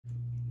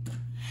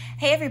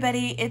Hey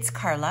everybody, it's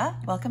Carla.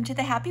 Welcome to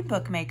the Happy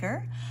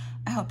Bookmaker.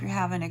 I hope you're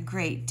having a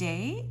great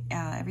day.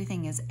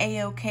 Everything is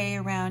a-okay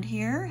around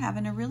here.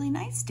 Having a really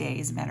nice day,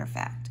 as a matter of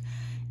fact.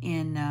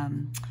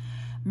 In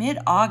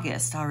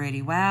mid-August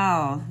already.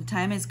 Wow, the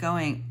time is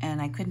going,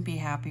 and I couldn't be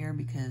happier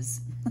because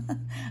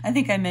I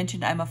think I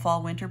mentioned I'm a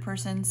fall-winter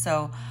person,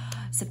 so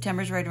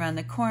September's right around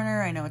the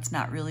corner. I know it's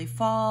not really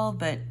fall,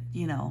 but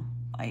you know,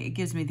 it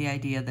gives me the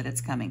idea that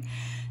it's coming.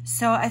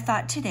 So I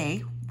thought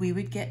today we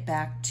would get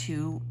back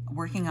to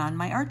working on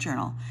my art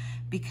journal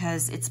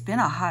because it's been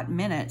a hot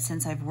minute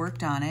since I've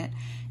worked on it,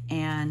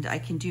 and I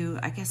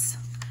guess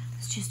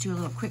let's just do a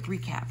little quick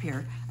recap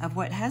here of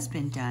what has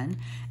been done.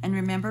 And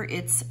remember,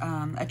 it's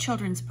a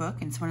children's book,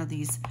 and it's one of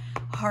these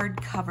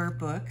hardcover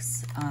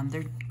books.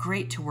 They're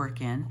great to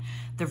work in.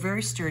 They're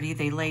very sturdy.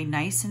 They lay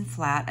nice and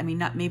flat. I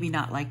mean, maybe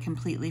not like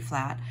completely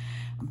flat,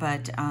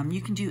 but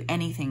you can do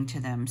anything to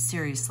them,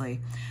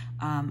 seriously.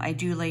 I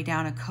do lay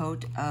down a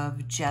coat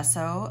of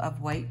gesso,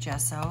 of white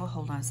gesso.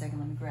 Hold on a second,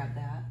 let me grab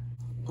that.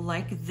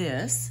 Like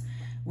this,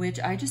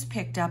 which I just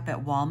picked up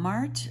at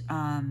Walmart.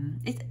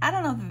 I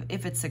don't know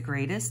if it's the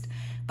greatest,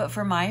 but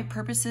for my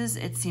purposes,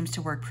 it seems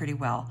to work pretty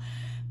well.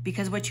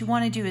 Because what you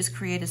want to do is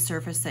create a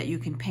surface that you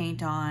can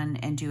paint on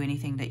and do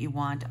anything that you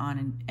want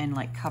on and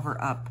like cover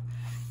up,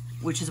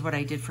 which is what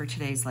I did for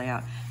today's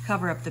layout.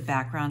 Cover up the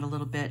background a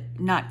little bit,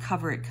 not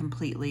cover it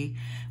completely,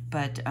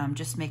 but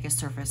just make a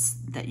surface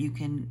that you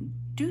can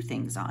do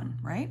things on,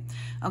 right?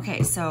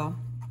 Okay, so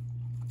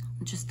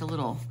just a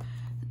little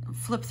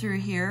flip through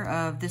here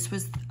of, this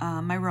was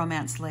my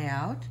romance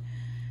layout.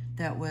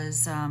 That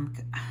was,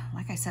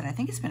 like I said, I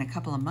think it's been a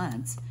couple of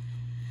months.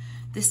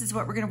 This is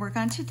what we're gonna work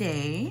on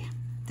today.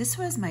 This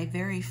was my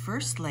very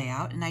first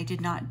layout, and I did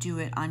not do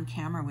it on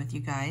camera with you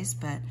guys,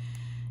 but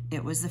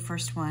it was the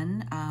first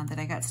one that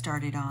I got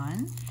started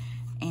on.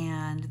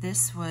 And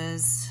this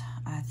was,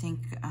 I think,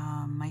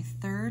 my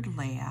third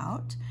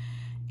layout.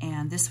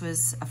 And this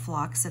was a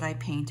phlox that I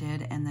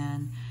painted, and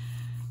then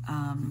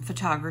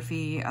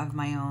photography of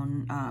my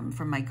own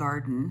from my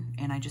garden.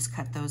 And I just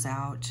cut those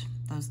out,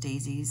 those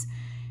daisies.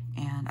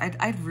 And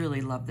I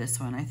really love this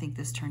one. I think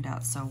this turned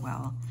out so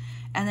well.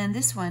 And then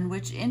this one,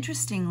 which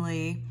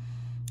interestingly,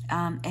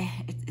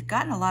 it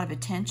gotten a lot of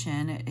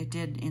attention. It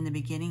did in the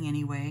beginning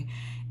anyway.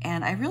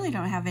 And I really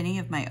don't have any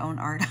of my own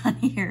art on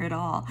here at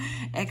all,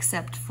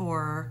 except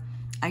for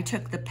I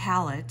took the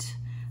palette,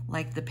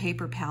 like the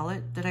paper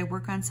palette that I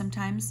work on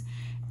sometimes,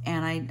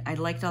 and I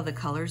liked all the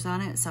colors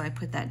on it, so I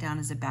put that down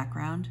as a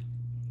background.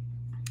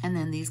 And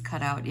then these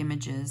cut out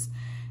images,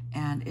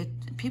 and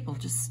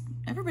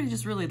everybody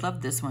just really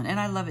loved this one, and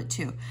I love it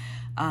too.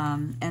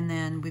 And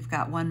then we've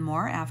got one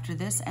more after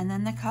this, and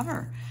then the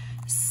cover.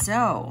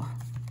 So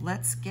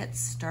let's get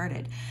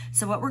started.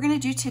 So what we're gonna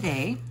do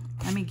today,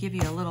 let me give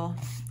you a little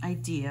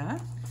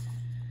idea.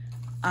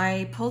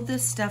 I pulled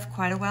this stuff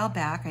quite a while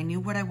back. I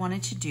knew what I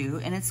wanted to do,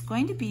 and it's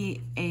going to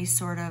be a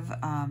sort of,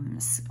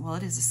 well,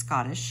 it is a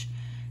Scottish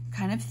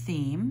kind of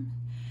theme,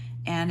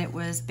 and it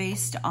was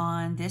based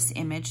on this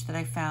image that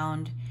I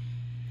found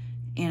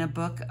in a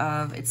book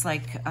of, it's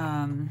like,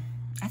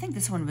 I think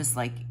this one was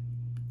like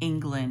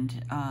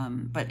England,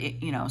 but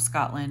it, you know,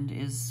 Scotland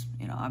is,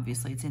 you know,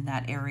 obviously it's in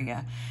that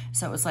area.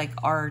 So it was like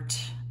art,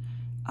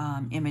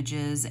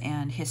 images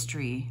and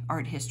history,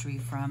 art history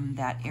from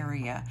that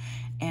area.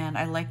 And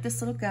I like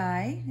this little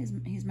guy.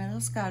 He's my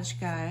little Scottish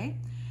guy.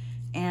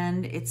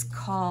 And it's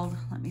called,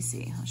 let me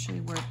see, I'll show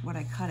you what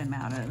I cut him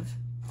out of.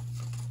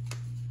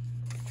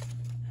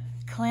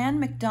 Clan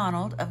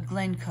MacDonald of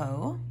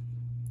Glencoe,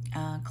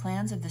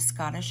 Clans of the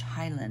Scottish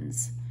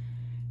Highlands,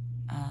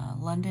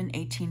 London,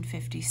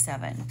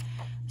 1857.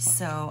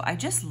 So I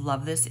just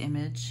love this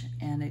image,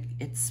 and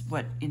it's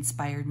what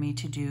inspired me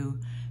to do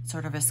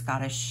sort of a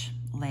Scottish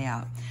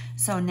layout.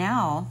 So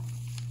now,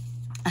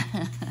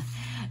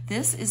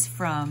 this is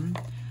from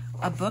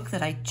a book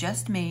that I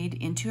just made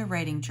into a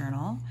writing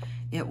journal.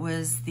 It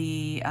was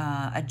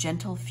a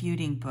gentle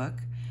feuding book,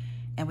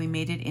 and we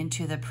made it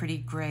into the pretty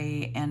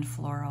gray and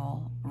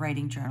floral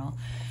writing journal.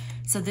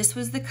 So this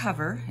was the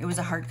cover. It was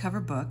a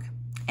hardcover book,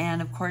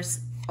 and of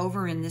course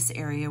over in this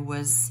area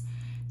was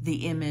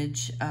the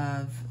image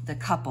of the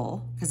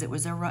couple, because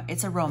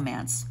it's a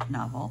romance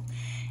novel.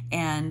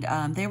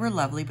 And they were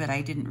lovely, but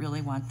I didn't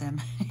really want them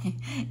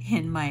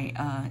in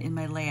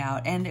my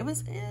layout. And it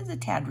was a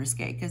tad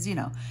risque, because, you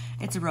know,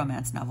 it's a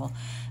romance novel.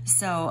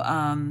 So,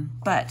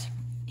 but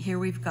here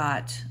we've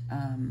got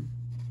an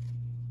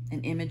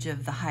image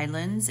of the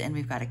Highlands, and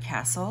we've got a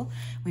castle.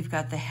 We've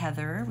got the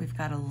heather. We've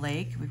got a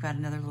lake. We've got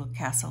another little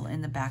castle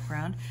in the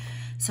background.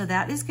 So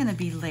that is going to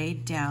be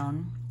laid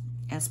down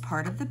as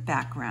part of the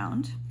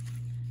background.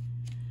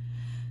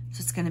 So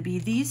it's going to be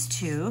these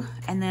two,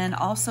 and then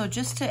also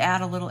just to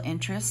add a little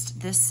interest,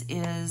 this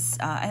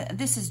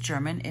is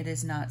German. It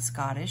is not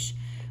Scottish,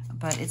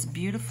 but it's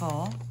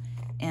beautiful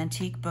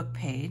antique book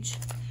page,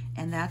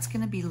 and that's going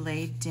to be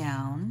laid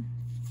down,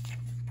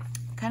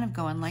 kind of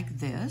going like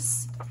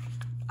this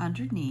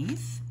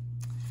underneath,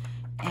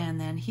 and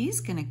then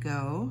he's going to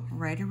go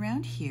right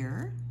around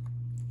here,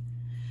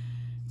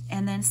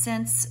 And then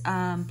since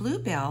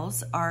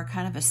bluebells are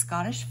kind of a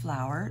Scottish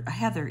flower,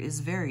 heather is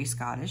very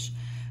Scottish,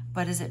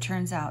 but as it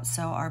turns out,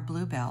 so are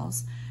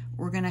bluebells.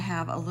 We're gonna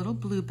have a little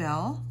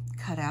bluebell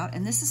cut out,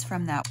 and this is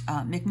from that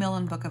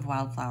Macmillan Book of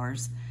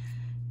Wildflowers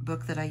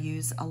book that I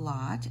use a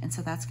lot, and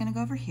so that's gonna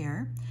go over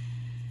here.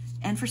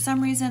 And for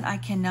some reason, I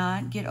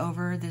cannot get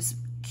over this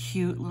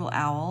cute little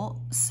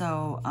owl,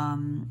 so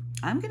I'm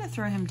gonna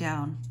throw him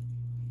down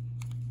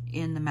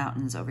in the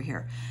mountains over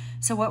here.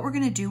 So what we're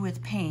gonna do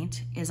with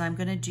paint is I'm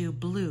gonna do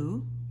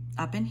blue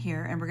up in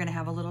here, and we're gonna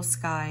have a little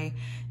sky,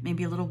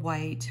 maybe a little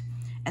white,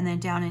 and then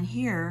down in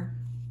here,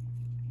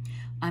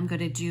 I'm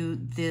gonna do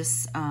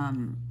this,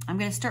 I'm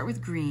gonna start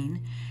with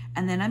green,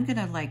 and then I'm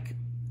gonna like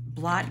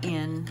blot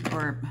in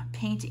or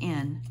paint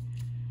in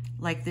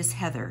like this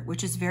heather,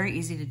 which is very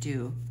easy to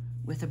do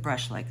with a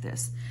brush like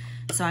this.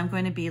 So I'm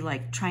going to be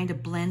like trying to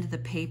blend the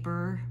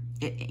paper.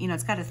 You know,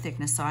 it's got a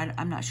thickness, so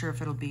I'm not sure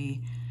if it'll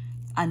be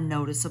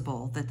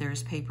unnoticeable that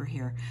there's paper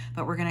here,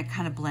 but we're gonna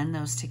kind of blend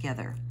those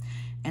together.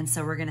 And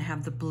so we're gonna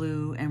have the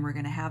blue and we're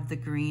gonna have the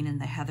green and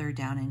the heather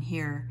down in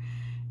here.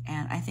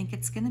 And I think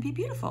it's gonna be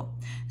beautiful.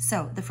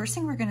 So the first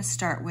thing we're gonna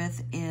start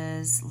with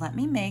is, let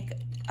me make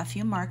a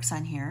few marks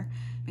on here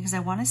because I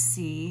wanna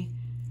see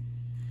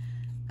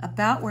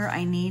about where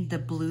I need the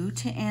blue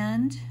to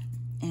end,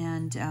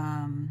 and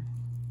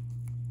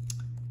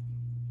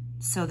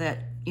so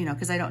that, you know,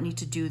 because I don't need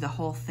to do the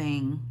whole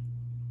thing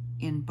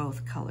in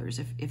both colors,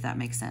 if that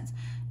makes sense.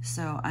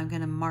 So I'm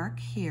gonna mark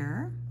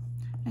here.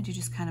 I'm gonna do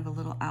just kind of a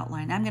little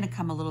outline. I'm gonna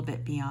come a little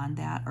bit beyond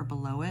that or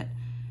below it,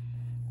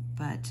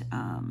 but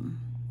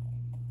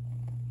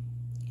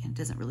it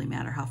doesn't really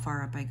matter how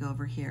far up I go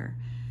over here.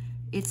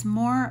 It's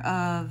more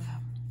of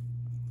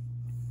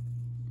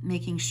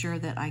making sure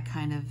that I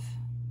kind of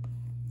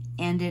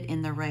end it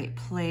in the right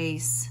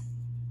place.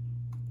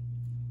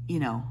 You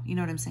know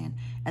what I'm saying?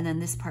 And then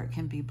this part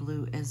can be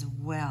blue as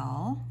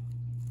well.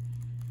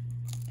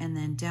 And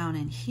then down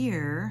in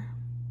here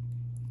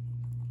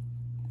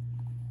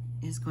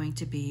is going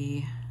to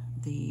be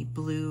the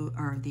blue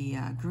or the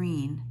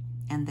green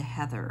and the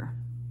heather.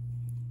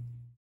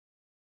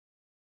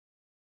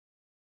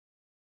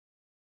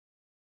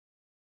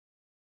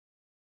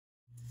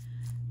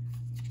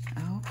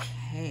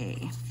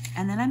 Okay,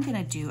 and then I'm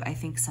gonna do, I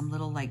think, some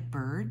little like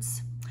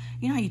birds.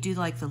 You know how you do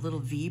like the little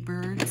V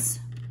birds?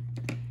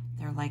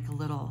 They're like a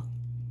little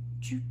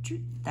choo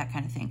choo, that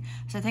kind of thing.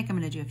 So I think I'm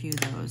gonna do a few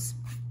of those.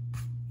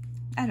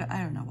 I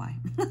don't know why.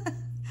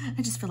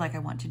 I just feel like I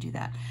want to do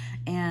that.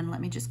 And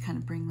let me just kind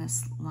of bring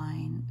this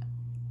line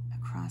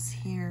across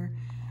here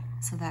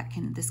so that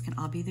this can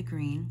all be the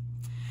green.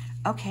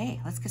 Okay,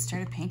 let's get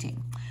started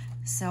painting.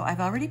 So I've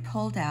already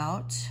pulled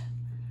out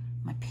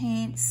my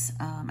paints.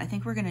 I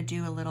think we're gonna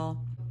do a little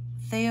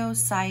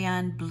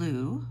Cyan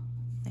Blue.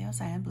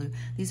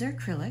 These are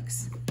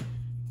acrylics.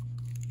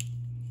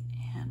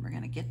 And we're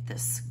gonna get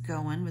this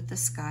going with the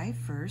sky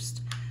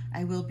first.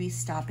 I will be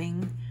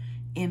stopping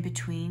in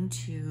between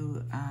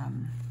to,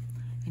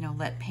 you know,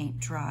 let paint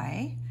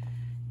dry.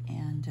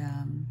 And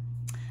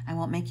I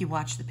won't make you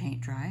watch the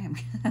paint dry.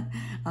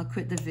 I'll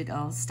quit the video,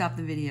 I'll stop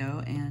the video,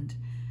 and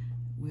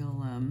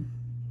we'll,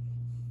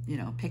 you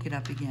know, pick it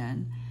up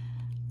again.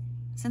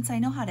 Since I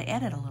know how to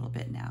edit a little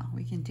bit now,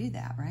 we can do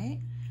that, right?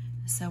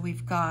 So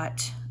we've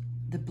got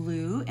the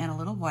blue and a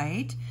little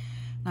white.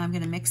 Now I'm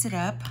gonna mix it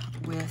up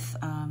with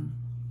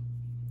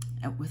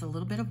a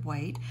little bit of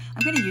white.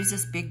 I'm gonna use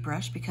this big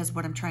brush because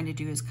what I'm trying to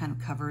do is kind of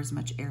cover as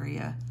much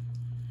area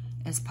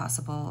as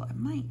possible. I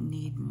might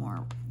need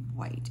more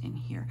white in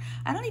here.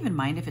 I don't even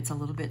mind if it's a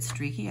little bit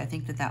streaky. I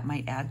think that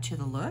might add to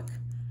the look.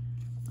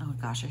 Oh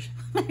gosh,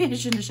 maybe I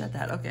shouldn't have shut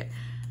that, okay.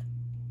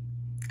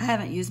 I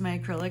haven't used my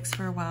acrylics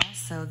for a while,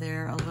 so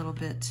they're a little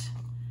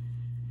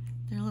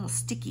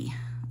sticky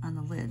on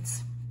the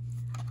lids.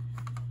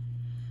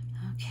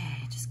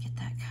 Okay, just get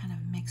that kind of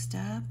mixed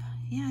up.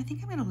 Yeah, I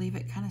think I'm gonna leave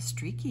it kind of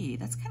streaky.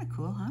 That's kind of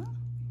cool, huh?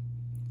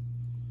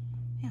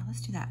 Yeah, let's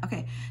do that.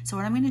 Okay, so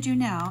what I'm gonna do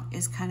now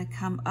is kind of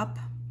come up.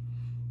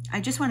 I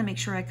just wanna make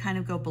sure I kind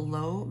of go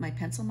below my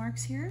pencil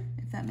marks here,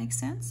 if that makes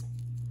sense.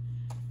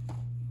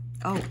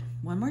 Oh,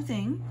 one more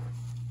thing.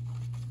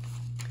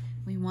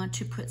 We want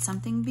to put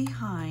something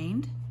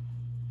behind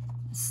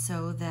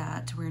so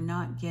that we're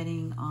not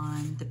getting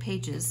on the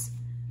pages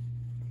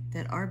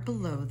that are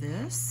below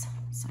this.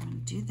 So I'm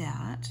gonna do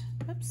that.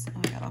 Oops,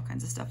 oh, I got all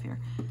kinds of stuff here.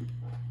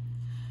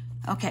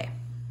 Okay,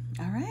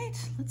 all right,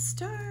 let's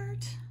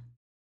start.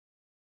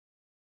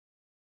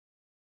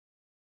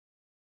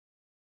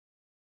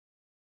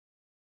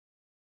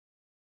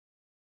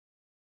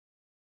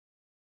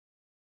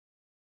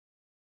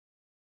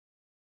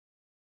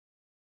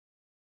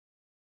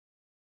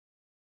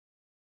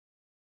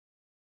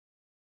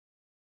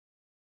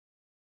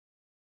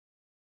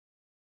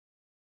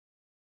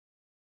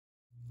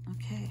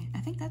 Okay, I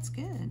think that's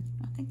good.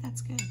 I think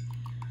that's good.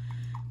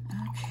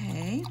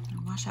 Okay,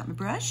 I'll wash out my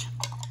brush.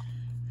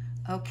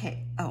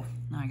 Okay, oh,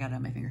 now I got it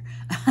on my finger.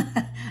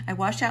 I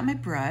washed out my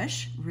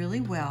brush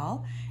really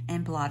well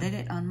and blotted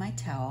it on my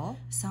towel.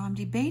 So I'm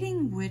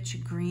debating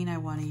which green I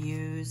want to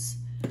use.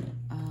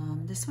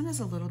 This one is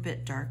a little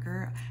bit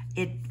darker.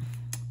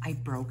 I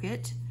broke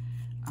it.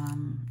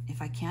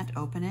 If I can't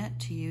open it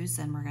to use,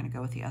 then we're gonna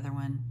go with the other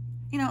one.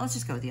 You know, let's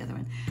just go with the other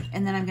one.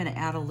 And then I'm gonna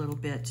add a little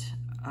bit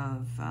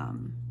of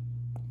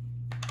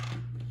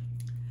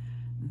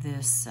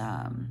this,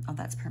 oh,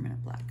 that's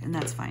permanent black, and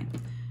that's fine.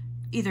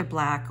 Either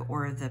black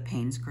or the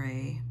Payne's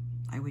Gray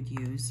I would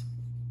use.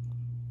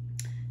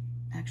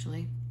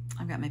 Actually,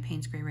 I've got my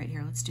Payne's Gray right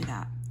here. Let's do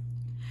that.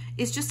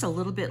 It's just a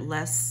little bit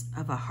less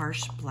of a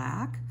harsh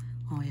black.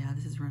 Oh yeah,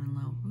 this is running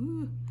low.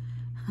 Ooh.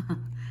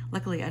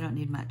 Luckily, I don't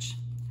need much.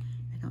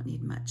 I don't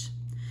need much.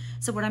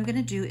 So what I'm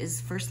gonna do is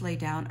first lay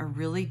down a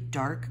really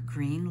dark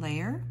green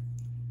layer.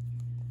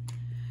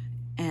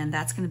 And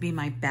that's gonna be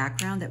my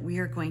background that we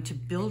are going to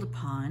build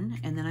upon.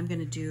 And then I'm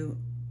gonna do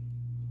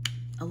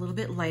a little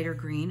bit lighter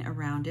green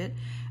around it.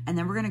 And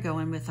then we're gonna go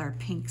in with our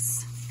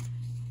pinks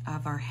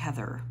of our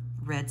heather,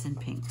 reds and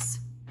pinks.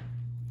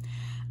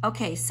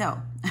 Okay,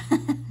 so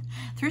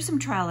through some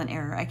trial and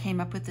error, I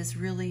came up with this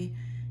really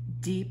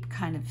deep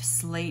kind of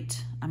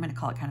slate, I'm gonna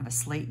call it kind of a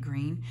slate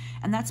green,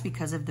 and that's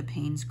because of the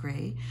Payne's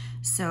Gray.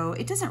 So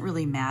it doesn't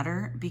really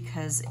matter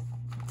because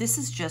this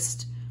is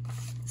just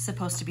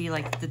supposed to be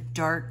like the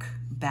dark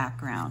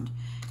background,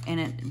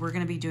 and we're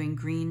gonna be doing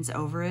greens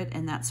over it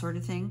and that sort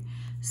of thing.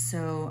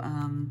 So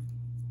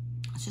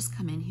let's just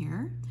come in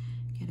here,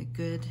 get a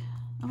good,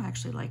 oh, I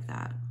actually like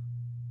that.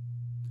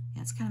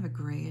 Yeah, it's kind of a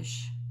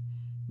grayish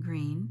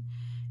green,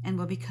 and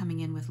we'll be coming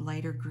in with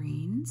lighter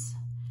greens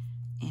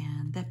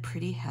and that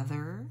pretty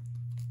heather.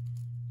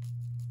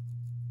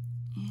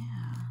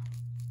 Yeah,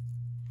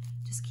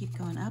 just keep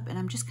going up, and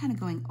I'm just kind of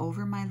going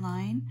over my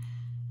line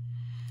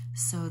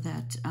so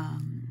that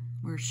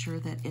we're sure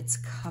that it's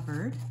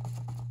covered.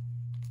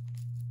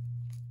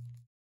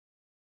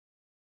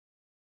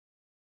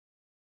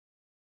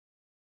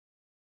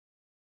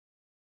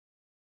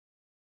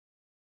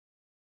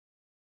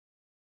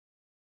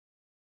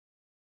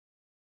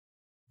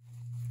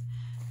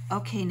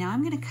 Okay, now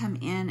I'm gonna come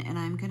in and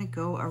I'm gonna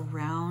go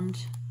around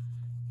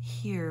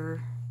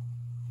here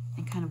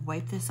and kind of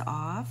wipe this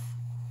off,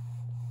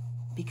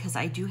 because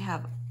I do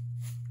have,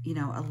 you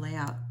know, a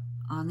layout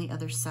on the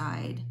other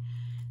side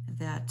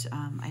that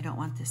I don't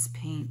want this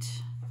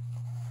paint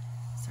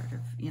sort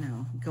of, you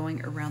know,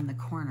 going around the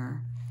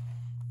corner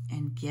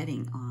and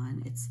getting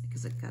on. It's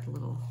because it got a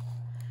little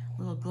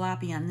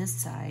gloppy on this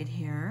side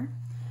here.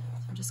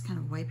 So I'm just kind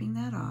of wiping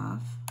that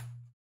off.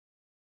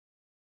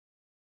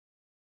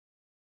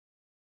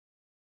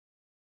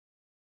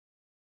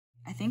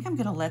 I think I'm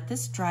gonna let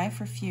this dry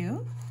for a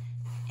few,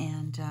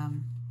 and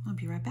I'll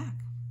be right back.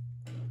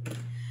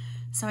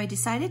 So I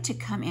decided to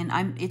come in,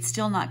 it's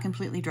still not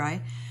completely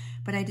dry,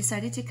 but I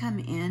decided to come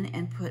in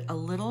and put a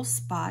little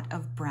spot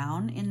of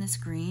brown in this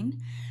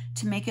green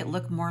to make it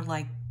look more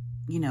like,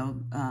 you know,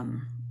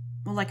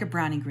 well, like a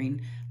brownie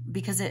green,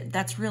 because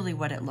that's really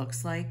what it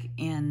looks like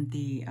in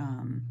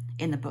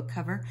the book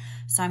cover.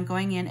 So I'm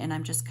going in and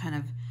I'm just kind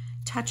of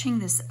touching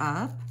this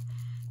up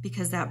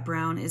because that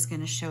brown is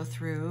gonna show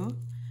through.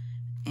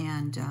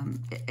 And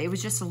it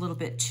was just a little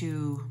bit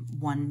too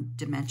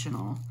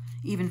one-dimensional,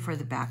 even for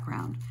the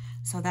background.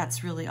 So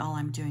that's really all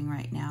I'm doing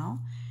right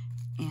now.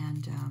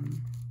 And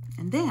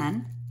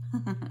then,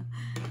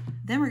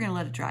 then we're gonna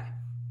let it dry.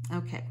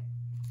 Okay.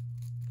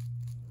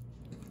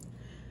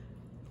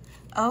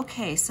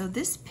 Okay, so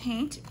this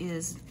paint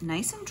is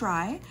nice and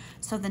dry.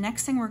 So the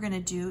next thing we're gonna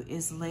do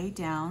is lay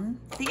down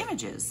the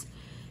images.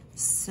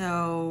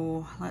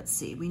 So let's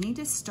see, we need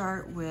to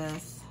start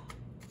with,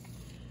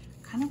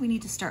 we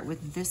need to start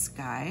with this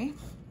guy,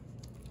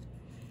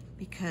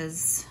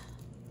 because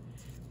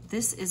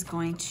this is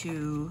going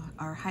to,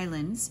 our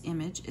Highlands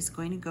image is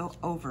going to go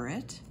over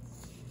it.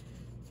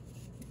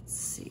 Let's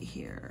see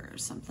here,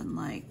 something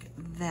like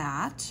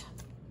that.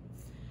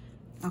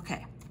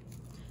 Okay,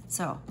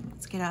 so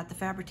let's get out the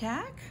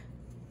Fabri-Tac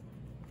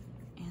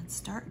and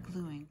start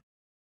gluing.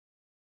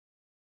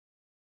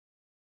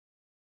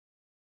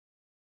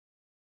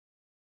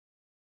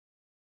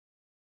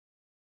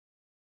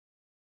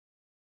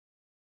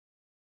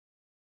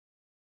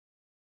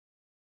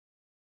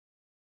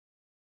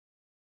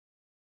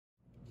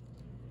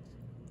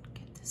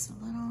 This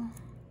a little,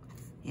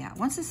 yeah,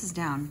 once this is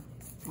down,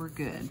 we're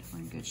good. We're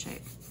in good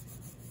shape.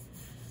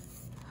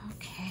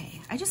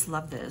 Okay, I just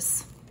love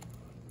this.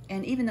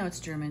 And even though it's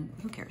German,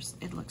 who cares?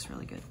 It looks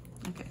really good.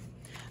 Okay.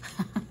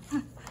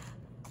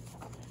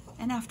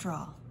 And after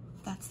all,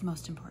 that's the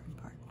most important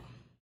part.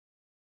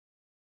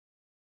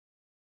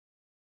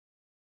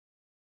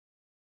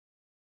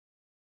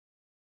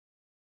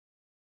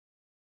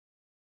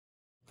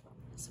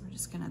 So we're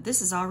just gonna,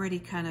 this is already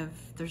kind of,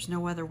 there's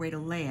no other way to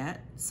lay it,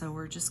 so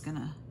we're just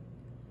gonna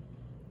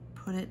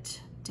put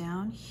it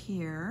down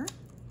here.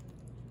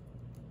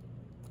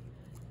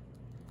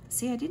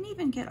 See, I didn't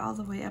even get all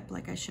the way up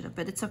like I should have,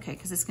 but it's okay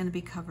because it's gonna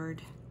be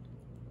covered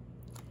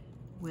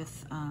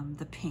with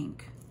the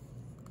pink.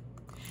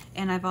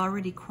 And I've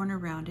already corner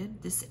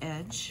rounded this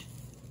edge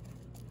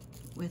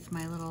with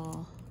my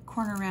little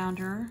corner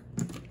rounder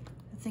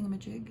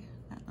thingamajig,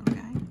 that little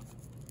guy.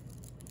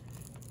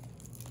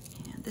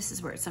 this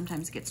is where it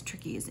sometimes gets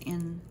tricky, is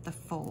in the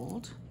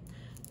fold.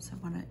 So I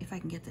wanna, if I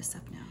can get this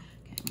up now.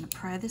 Okay, I'm gonna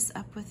pry this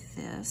up with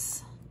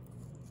this.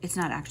 It's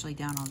not actually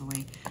down all the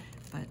way,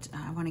 but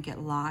I wanna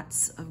get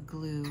lots of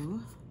glue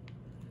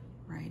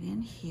right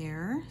in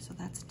here. So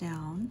that's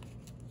down.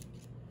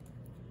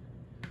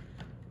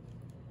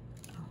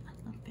 Oh, a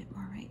little bit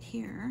more right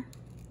here.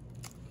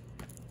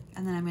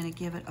 And then I'm gonna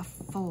give it a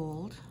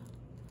fold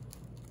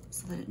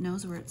so that it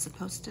knows where it's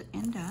supposed to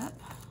end up.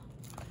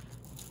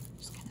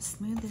 Just kind of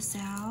smooth this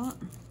out.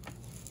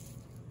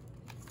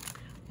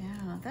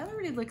 Yeah, that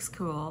already looks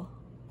cool.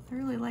 I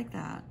really like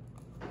that.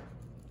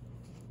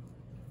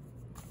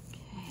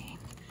 Okay,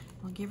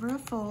 we'll give her a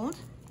fold.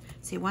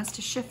 See, it wants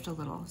to shift a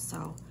little,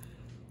 so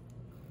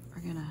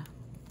we're gonna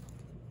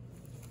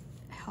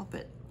help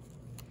it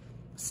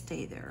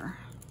stay there.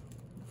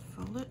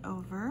 Fold it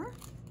over.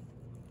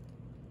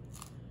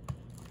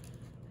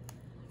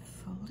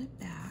 Fold it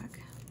back.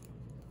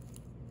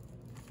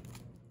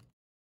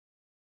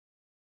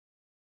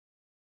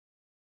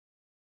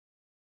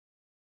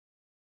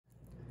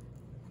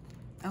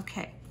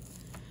 Okay,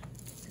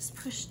 just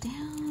push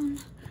down.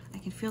 I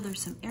can feel there's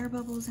some air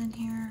bubbles in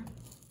here.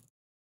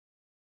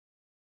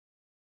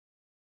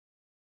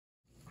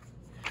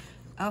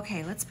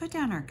 Okay, let's put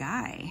down our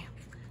guy.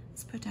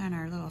 Let's put down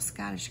our little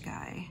Scottish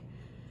guy.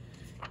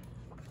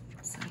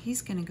 So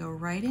he's gonna go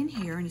right in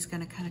here and he's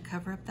gonna kind of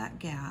cover up that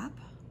gap.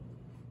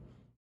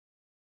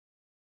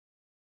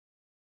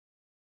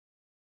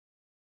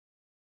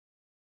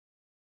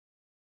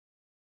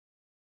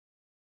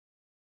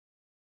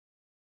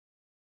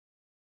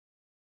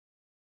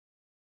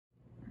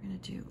 We're gonna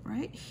do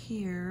right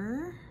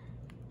here.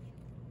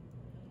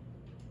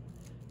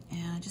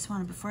 And I just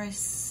want to, before I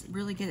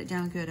really get it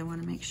down good, I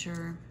want to make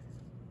sure,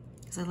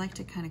 because I like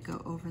to kind of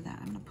go over that.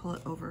 I'm going to pull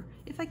it over,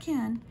 if I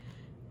can,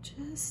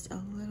 just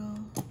a little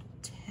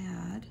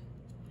tad.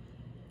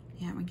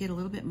 Yeah, I'm going to get a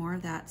little bit more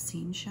of that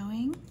seam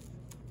showing,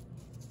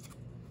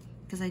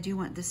 because I do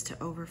want this to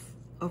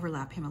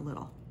overlap him a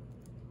little.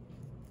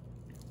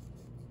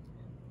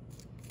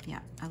 Yeah,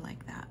 I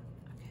like that.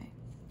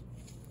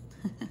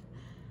 Okay.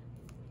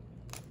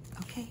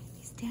 Okay,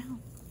 he's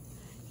down.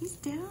 He's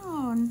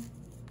down.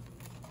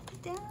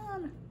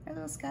 Down, our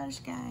little Scottish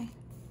guy.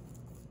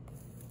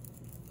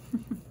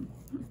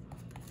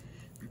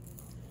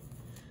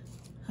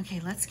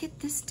 Okay, let's get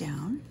this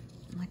down.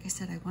 Like I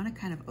said, I want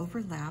to kind of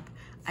overlap.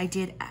 I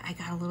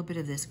got a little bit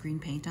of this green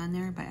paint on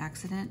there by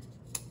accident.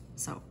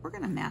 So we're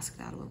gonna mask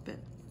that a little bit,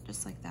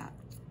 just like that.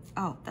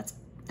 Oh, that's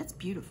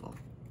beautiful.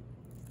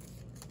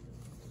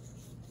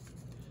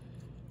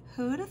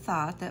 Who would have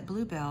thought that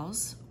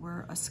bluebells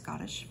were a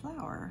Scottish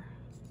flower?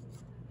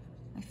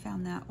 I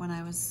found that when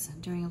I was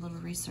doing a little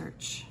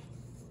research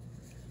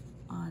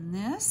on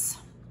this,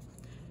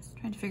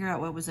 trying to figure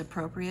out what was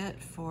appropriate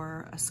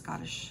for a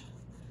Scottish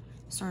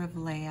sort of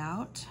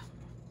layout.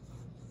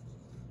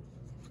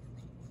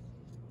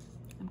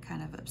 I'm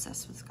kind of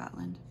obsessed with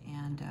Scotland,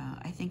 and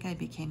I think I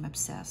became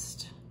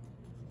obsessed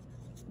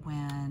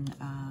when,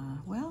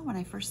 well, when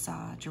I first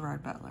saw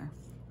Gerard Butler.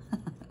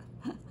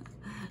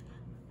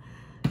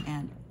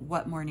 And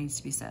what more needs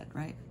to be said,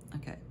 right?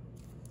 Okay.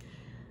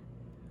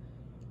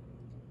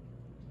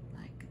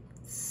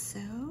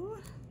 So,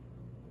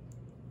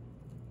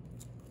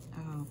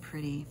 oh,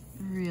 pretty,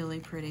 really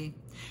pretty.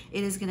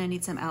 It is gonna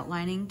need some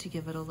outlining to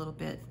give it a little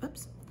bit,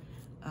 oops,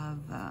 of,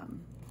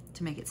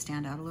 to make it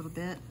stand out a little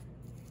bit.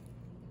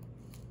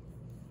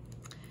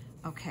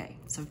 Okay,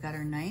 so we've got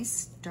our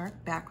nice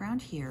dark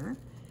background here.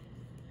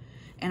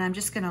 And I'm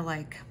just gonna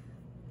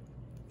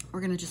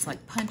we're gonna just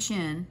punch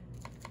in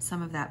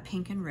some of that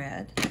pink and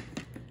red.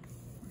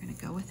 We're gonna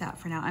go with that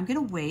for now. I'm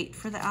gonna wait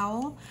for the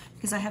owl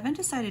because I haven't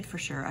decided for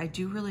sure. I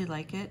do really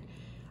like it.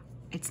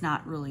 It's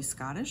not really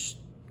Scottish,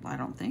 I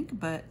don't think,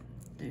 but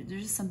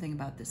there's just something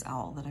about this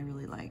owl that I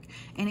really like.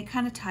 And it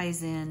kind of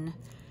ties in,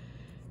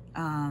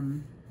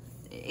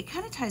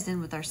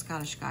 with our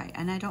Scottish guy.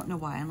 And I don't know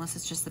why, unless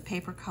it's just the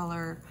paper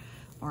color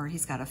or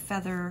he's got a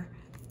feather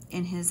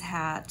in his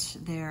hat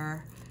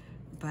there,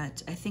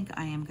 but I think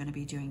I am gonna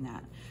be doing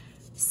that.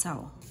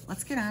 So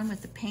let's get on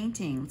with the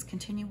painting. Let's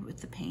continue with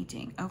the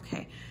painting.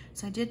 Okay,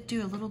 so I did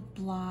do a little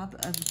blob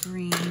of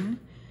green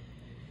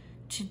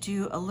to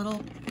do a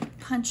little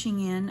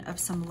punching in of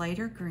some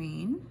lighter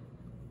green.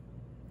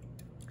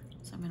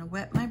 So I'm gonna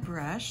wet my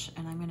brush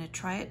and I'm gonna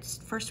try it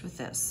first with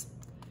this.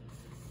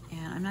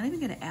 And I'm not even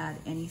gonna add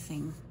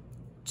anything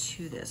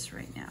to this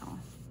right now.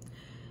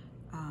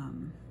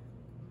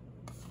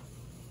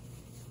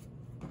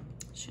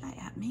 Should I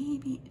add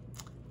maybe?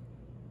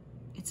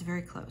 It's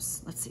very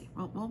close. Let's see.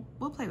 We'll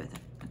play with it.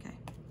 Okay.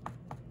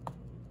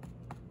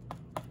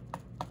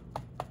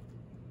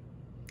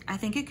 I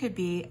think it could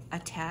be a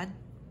tad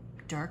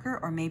darker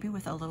or maybe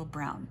with a little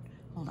brown.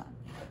 Hold on.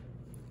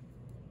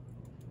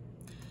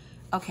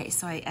 Okay,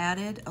 so I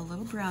added a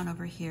little brown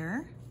over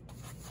here.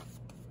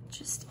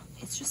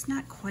 It's just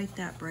not quite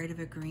that bright of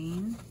a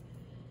green.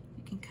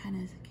 You can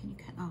kind of,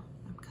 oh,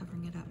 I'm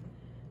covering it up.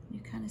 You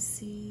kind of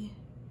see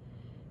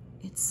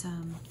it's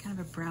kind of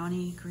a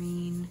browny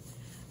green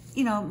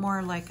you know,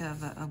 more like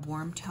of a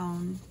warm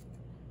tone.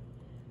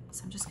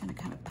 So I'm just gonna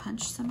kind of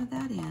punch some of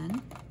that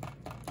in.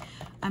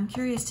 I'm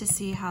curious to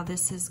see how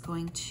this is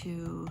going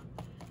to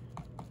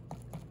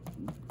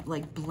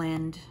like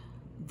blend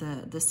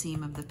the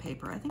seam of the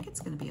paper. I think it's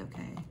gonna be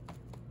okay.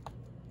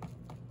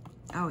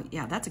 Oh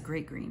yeah, that's a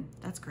great green.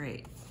 That's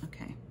great,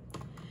 okay.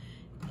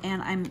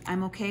 And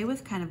I'm okay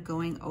with kind of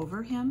going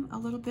over him a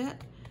little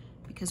bit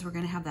because we're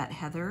gonna have that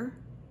heather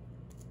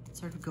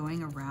sort of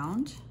going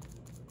around.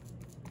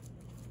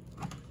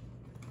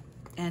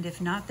 And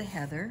if not the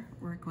heather,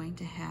 we're going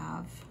to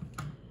have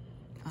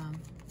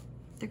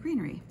the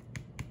greenery.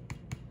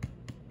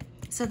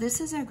 So this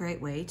is a great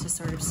way to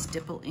sort of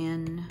stipple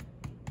in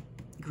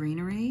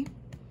greenery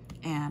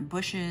and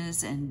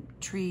bushes and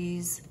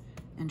trees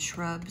and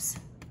shrubs.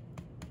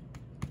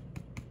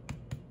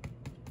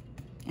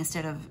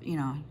 Instead of, you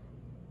know,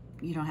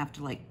 you don't have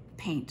to like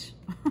paint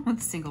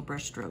with single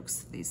brush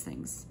strokes, these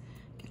things.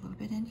 Get a little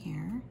bit in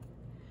here.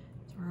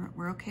 So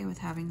we're okay with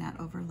having that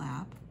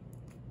overlap.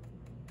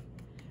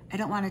 I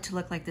don't want it to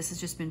look like this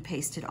has just been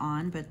pasted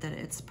on, but that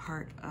it's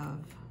part of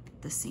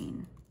the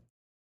scene.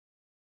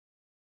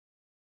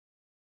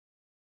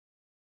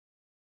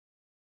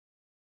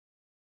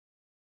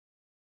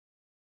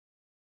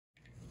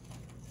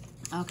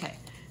 Okay,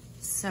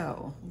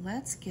 so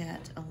let's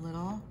get a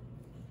little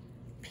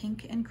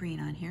pink and green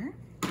on here,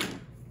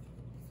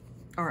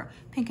 or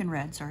pink and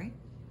red, sorry.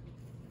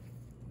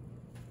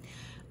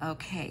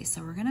 Okay,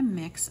 so we're gonna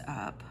mix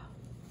up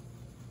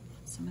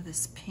some of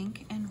this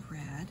pink and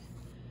red,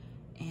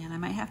 and I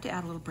might have to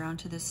add a little brown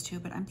to this too,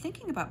 but I'm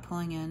thinking about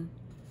pulling in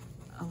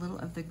a little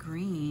of the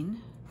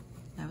green.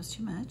 That was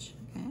too much,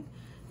 okay.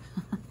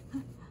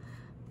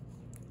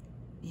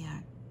 Yeah,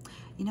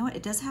 you know what,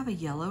 it does have a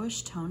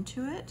yellowish tone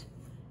to it,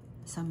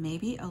 so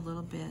maybe a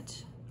little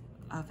bit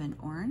of an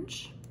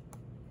orange.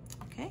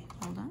 Okay,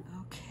 hold on.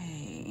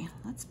 Okay,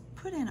 let's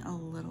put in a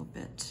little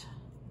bit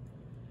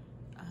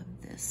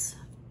of this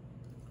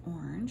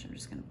orange. I'm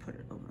just gonna put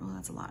it over, oh,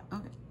 that's a lot,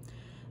 okay.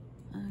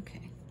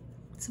 Okay,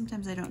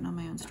 sometimes I don't know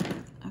my own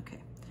strength. Okay,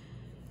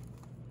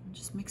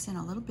 just mix in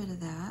a little bit of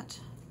that.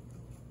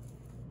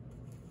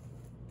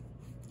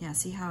 Yeah,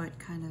 see how it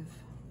kind of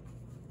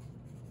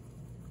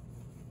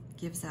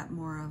gives that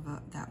more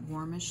of that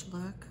warmish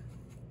look.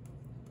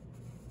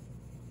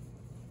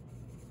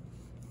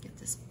 Get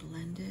this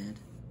blended.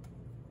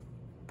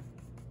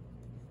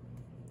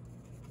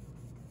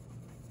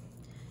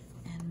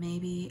 And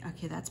maybe,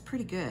 okay, that's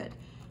pretty good.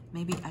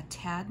 Maybe a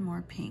tad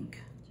more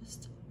pink.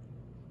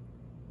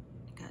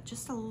 Got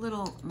just a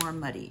little more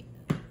muddy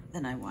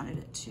than I wanted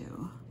it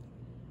to.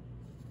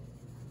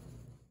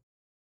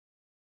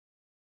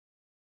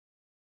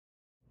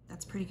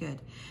 That's pretty good.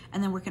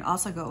 And then we can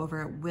also go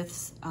over it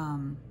with,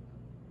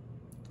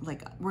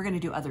 like, we're gonna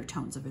do other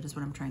tones of it is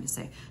what I'm trying to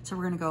say. So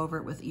we're gonna go over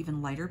it with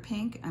even lighter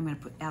pink. I'm gonna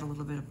add a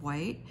little bit of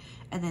white,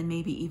 and then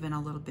maybe even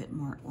a little bit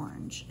more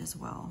orange as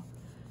well.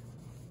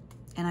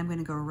 And I'm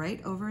gonna go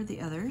right over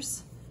the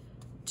others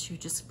to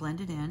just blend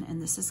it in.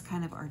 And this is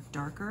kind of our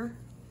darker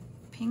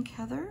pink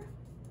heather.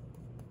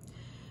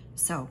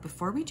 So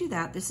before we do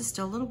that, this is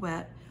still a little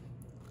wet.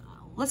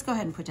 Let's go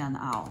ahead and put down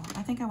the owl.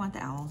 I think I want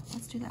the owl.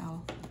 Let's do the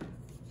owl.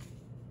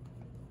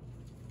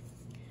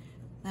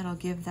 That'll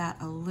give that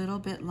a little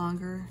bit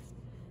longer.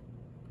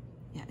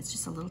 Yeah, it's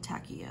just a little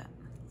tacky yet.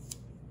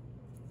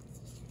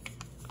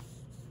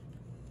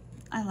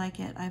 I like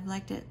it. I've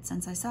liked it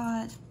since I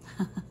saw it.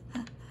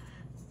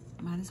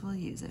 Might as well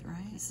use it,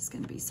 right? This is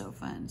gonna be so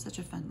fun. Such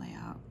a fun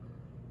layout.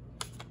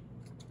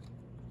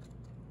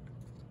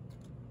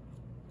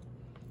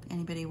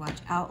 Anybody watch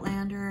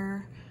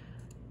Outlander?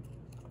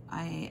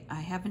 I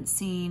haven't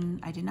seen,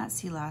 I did not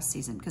see last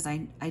season because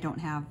I don't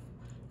have,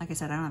 like I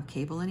said, I don't have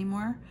cable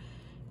anymore.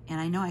 And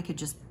I know I could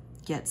just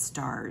get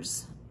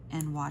Stars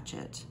and watch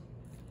it,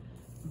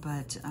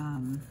 but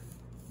I'm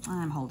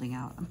holding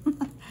out.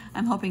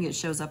 I'm hoping it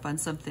shows up on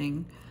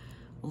something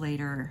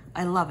later.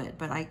 I love it,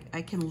 but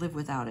I can live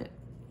without it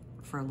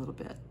for a little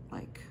bit.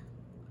 Like,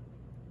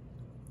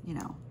 you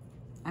know,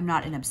 I'm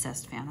not an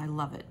obsessed fan. I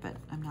love it, but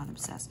I'm not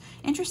obsessed.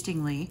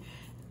 Interestingly,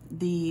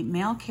 the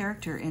male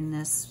character in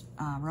this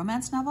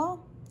romance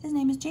novel, his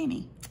name is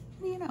Jamie.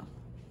 What do you know?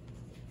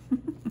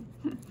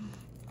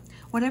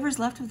 Whatever's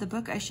left of the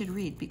book I should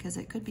read because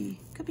it could be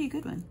a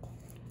good one.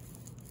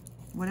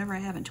 Whatever I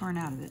haven't torn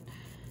out of it.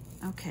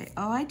 Okay,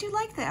 oh, I do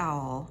like the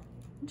owl.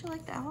 Don't you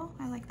like the owl?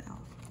 I like the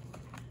owl.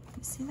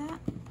 You see that?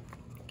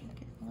 Can I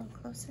get a little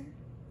closer?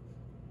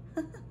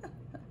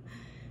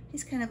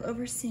 He's kind of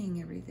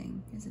overseeing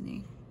everything, isn't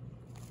he?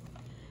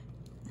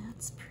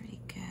 That's pretty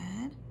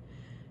good.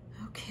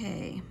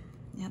 Okay,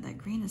 yeah, that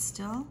green is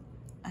still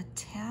a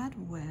tad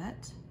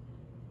wet.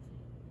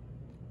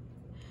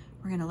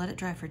 We're gonna let it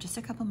dry for just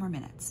a couple more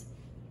minutes.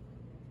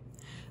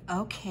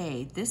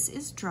 Okay, this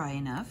is dry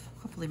enough.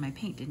 Hopefully my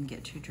paint didn't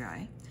get too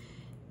dry.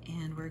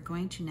 And we're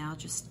going to now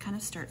just kind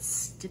of start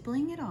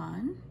stippling it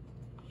on.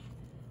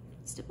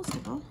 Stipple,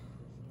 stipple.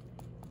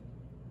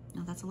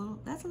 No, that's a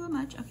little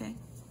much, okay.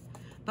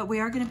 But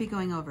we are gonna be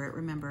going over it,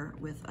 remember,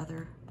 with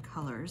other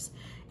colors.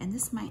 And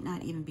this might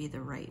not even be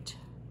the right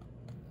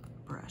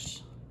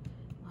brush.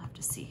 We'll have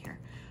to see here.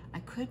 I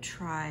could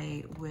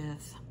try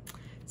with,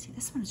 see,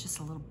 this one is just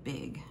a little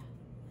big.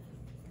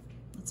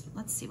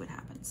 Let's see what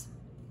happens.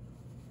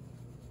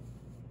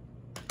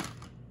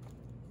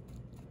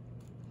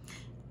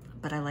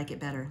 But I like it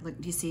better. Look,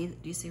 do you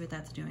see what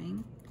that's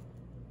doing?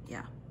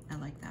 Yeah, I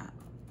like that.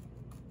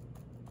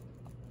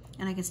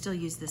 And I can still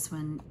use this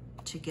one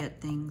to get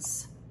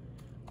things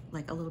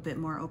like a little bit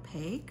more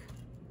opaque.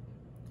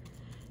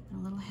 And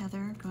a little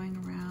heather going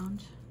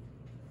around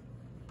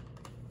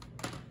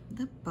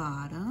the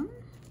bottom.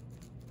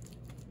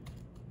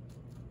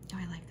 Oh,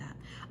 I like that.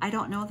 I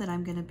don't know that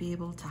I'm gonna be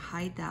able to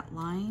hide that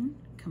line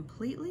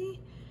completely,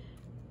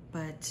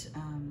 but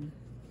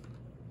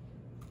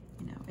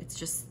you know, it's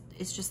just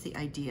the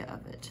idea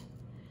of it.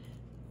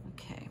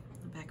 Okay,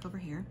 back over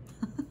here.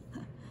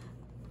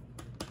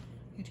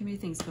 Got too many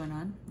things going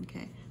on.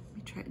 Okay, let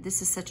me try.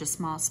 This is such a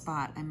small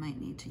spot, I might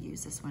need to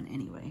use this one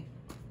anyway.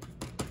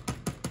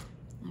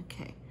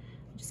 Okay,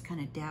 just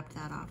kind of dab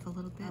that off a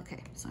little bit.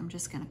 Okay, so I'm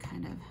just gonna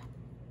kind of,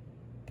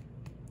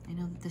 I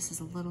know that this is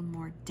a little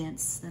more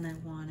dense than I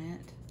want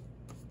it,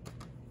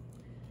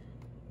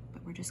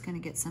 but we're just gonna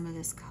get some of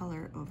this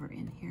color over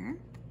in here.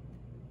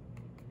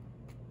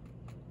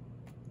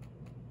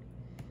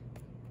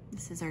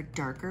 This is our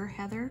darker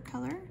heather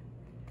color,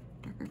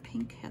 darker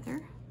pink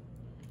heather.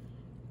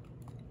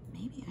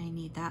 Maybe I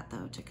need that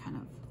though to kind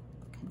of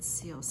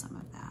conceal some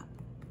of that.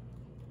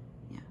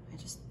 Yeah,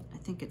 I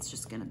think it's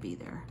just gonna be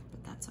there,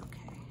 but that's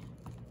okay.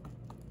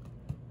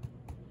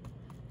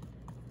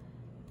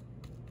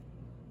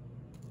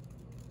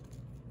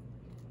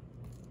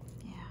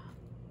 Yeah,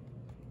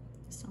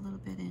 just a little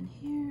bit in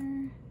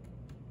here,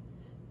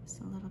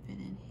 just a little bit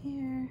in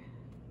here.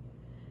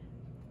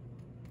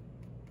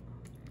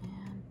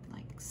 And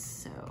like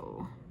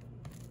so.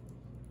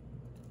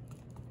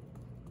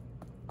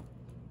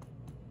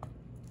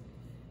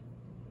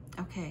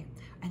 Okay,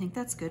 I think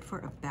that's good for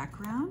a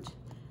background.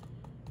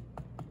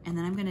 And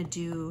then I'm gonna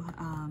do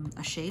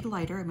a shade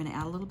lighter. I'm gonna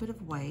add a little bit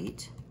of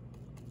white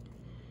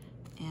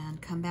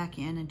and come back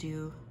in and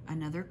do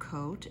another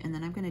coat. And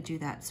then I'm gonna do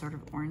that sort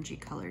of orangey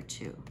color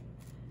too.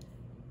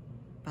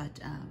 But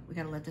we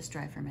gotta let this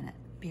dry for a minute.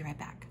 Be right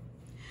back.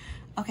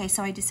 Okay,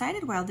 so I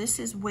decided while this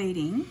is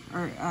waiting,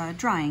 or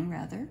drying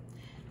rather,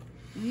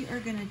 we are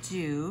gonna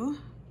do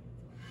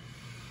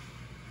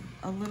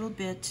a little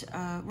bit,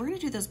 we're gonna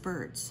do those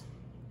birds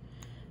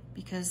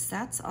because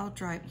that's all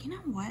dry. You know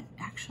what,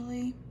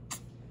 actually,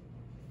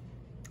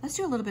 let's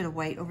do a little bit of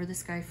white over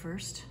this guy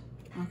first.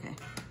 Okay,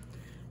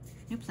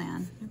 new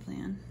plan, new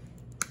plan.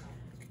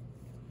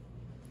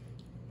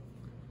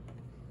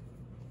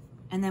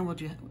 And then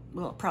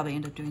we'll probably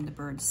end up doing the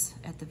birds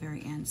at the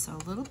very end. So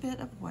a little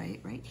bit of white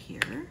right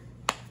here.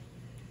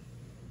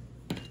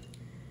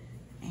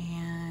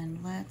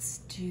 And let's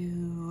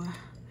do,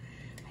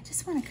 I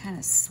just want to kind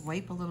of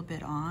swipe a little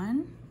bit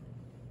on.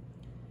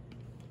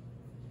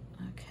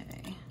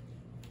 Okay.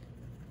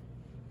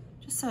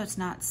 Just so it's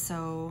not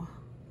so,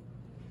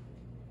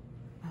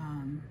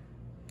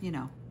 you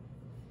know,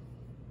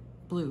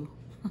 blue.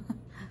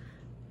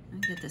 I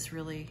get this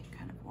really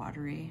kind of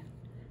watery.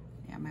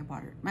 Yeah,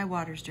 my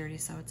water's dirty,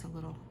 so it's a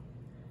little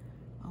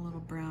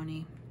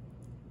browny.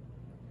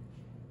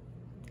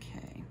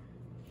 Okay,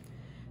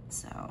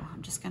 so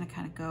I'm just gonna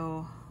kind of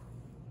go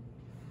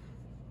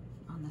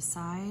on the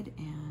side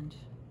and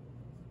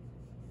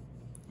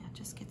yeah,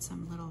 just get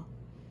some little,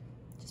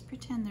 just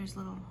pretend there's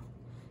little,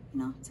 you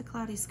know, it's a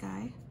cloudy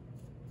sky.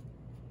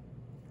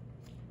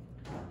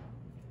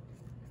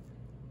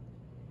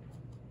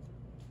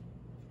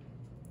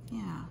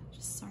 Yeah,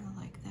 just sort of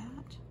like that.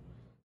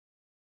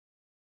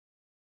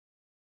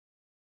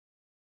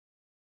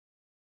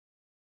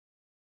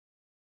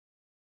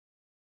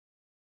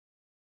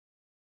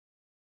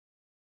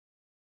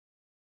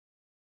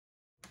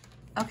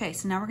 Okay,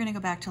 so now we're gonna go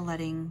back to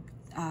letting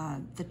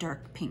the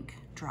dark pink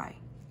dry.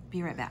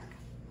 Be right back.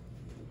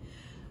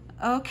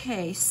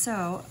 Okay,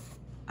 so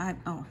I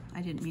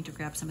didn't mean to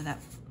grab some of that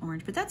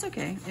orange, but that's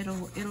okay,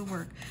 it'll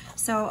work.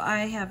 So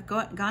I have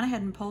gone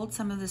ahead and pulled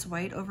some of this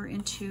white over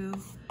into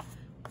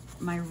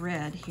my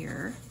red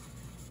here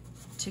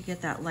to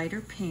get that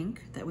lighter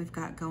pink that we've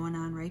got going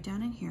on right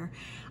down in here.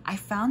 I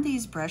found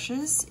these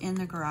brushes in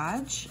the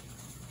garage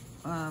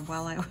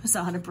while I was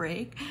on a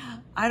break.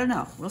 I don't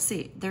know, we'll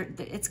see.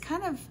 It's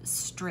kind of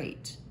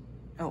straight.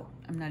 Oh,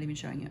 I'm not even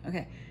showing you.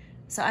 Okay,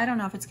 so I don't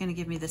know if it's gonna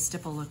give me the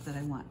stipple look that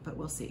I want, but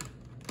we'll see.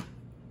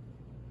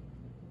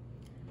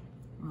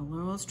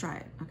 Well, let's try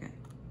it, okay.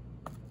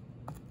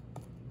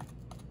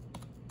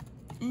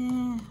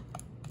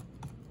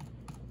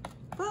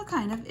 Well,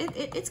 kind of,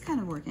 it's kind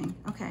of working.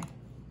 Okay,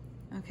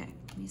 okay,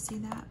 can you see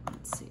that?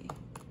 Let's see.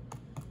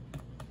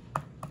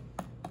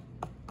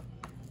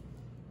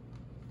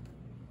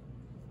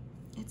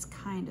 It's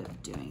kind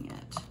of doing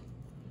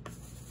it.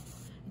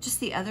 Just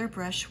the other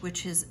brush,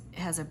 which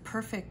has a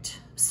perfect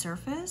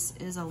surface,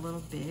 is a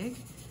little big.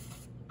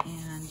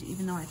 And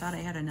even though I thought I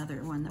had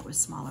another one that was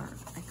smaller,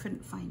 I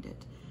couldn't find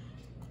it.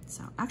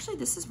 So actually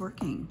this is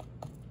working.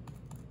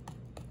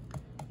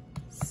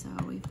 So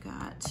we've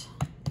got,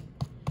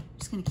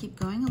 just gonna keep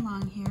going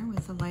along here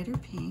with the lighter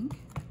pink.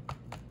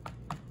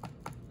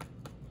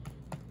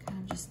 Kind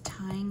of just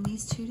tying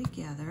these two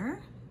together.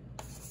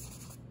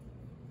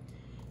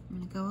 I'm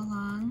gonna go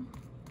along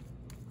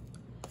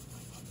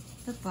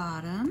the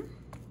bottom.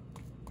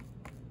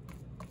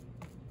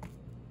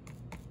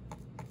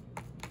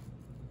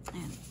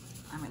 And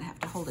I'm gonna have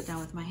to hold it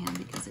down with my hand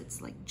because it's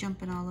like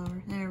jumping all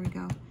over. There we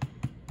go.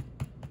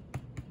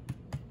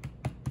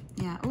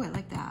 Yeah, oh, I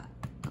like that.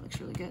 That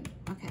looks really good.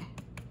 Okay.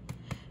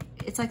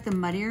 It's like the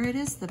muddier it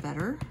is, the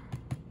better.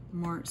 The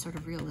more sort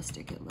of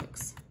realistic it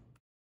looks.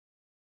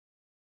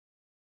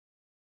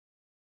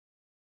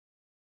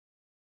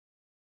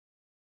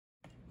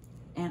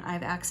 And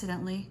I've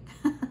accidentally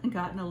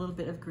gotten a little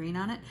bit of green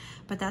on it,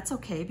 but that's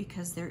okay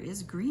because there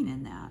is green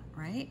in that,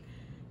 right?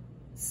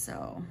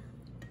 So,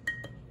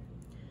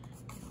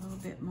 a little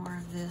bit more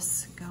of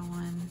this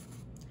going.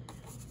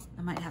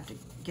 I might have to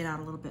get out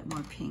a little bit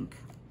more pink.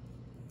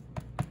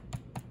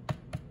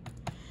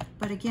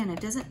 But again, it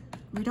doesn't,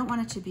 we don't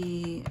want it to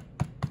be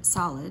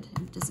solid.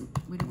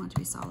 We don't want it to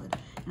be solid.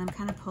 And I'm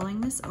kind of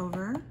pulling this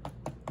over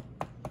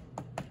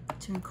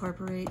to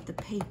incorporate the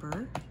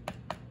paper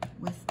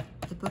with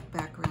the book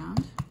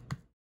background.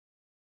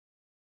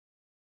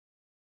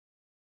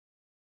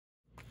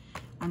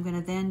 I'm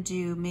gonna then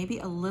do maybe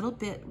a little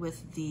bit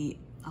with a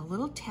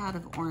little tad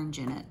of orange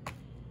in it,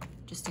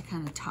 just to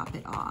kind of top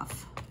it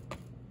off.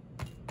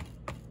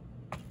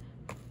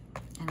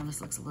 I know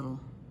this looks a little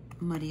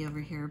muddy over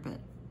here, but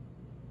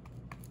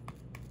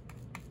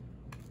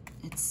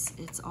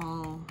it's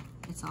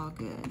all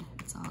good.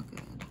 It's all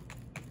good.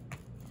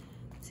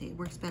 See, it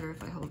works better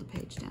if I hold the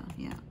page down.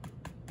 Yeah.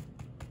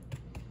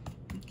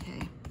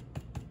 Okay.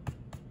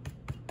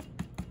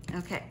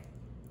 Okay.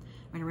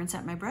 I'm gonna rinse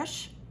out my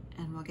brush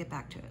and we'll get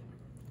back to it.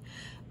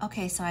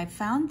 Okay, so I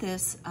found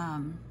this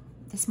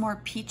this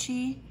more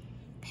peachy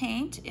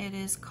paint. It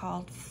is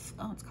called,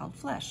 oh, it's called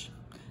Flesh.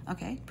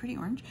 Okay, pretty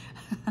orange.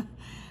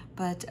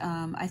 But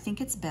I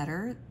think it's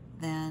better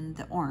than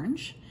the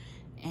orange.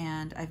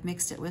 And I've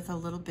mixed it with a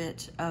little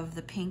bit of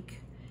the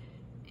pink.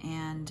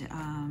 And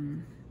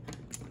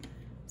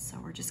so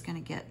we're just gonna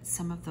get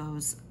some of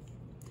those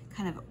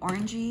kind of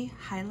orangey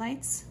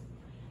highlights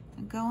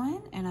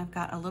going. And I've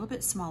got a little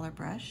bit smaller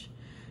brush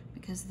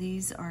because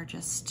these are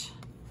just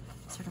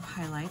sort of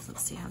highlights.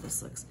 Let's see how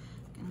this looks.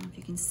 I don't know if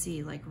you can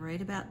see, like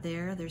right about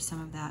there, there's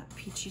some of that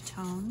peachy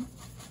tone.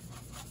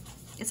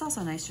 It's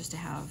also nice just to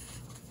have,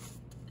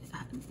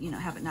 you know,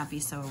 have it not be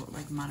so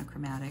like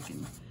monochromatic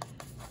and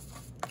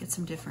get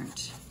some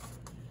different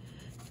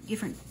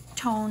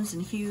tones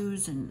and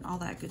hues and all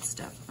that good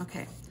stuff.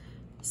 Okay,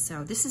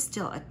 so this is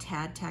still a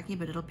tad tacky,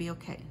 but it'll be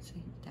okay.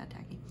 See, tad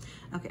tacky.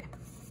 Okay.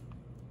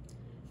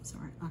 So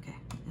okay,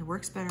 it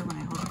works better when I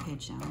hold the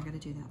page down. I gotta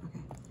do that.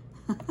 Okay.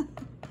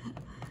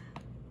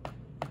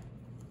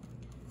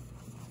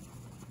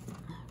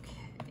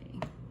 Okay.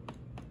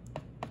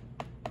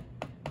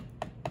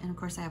 And of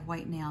course I have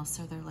white nails,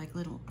 so they're like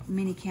little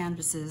mini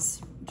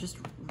canvases just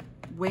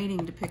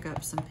waiting to pick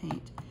up some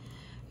paint.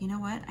 You know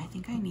what? I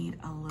think I need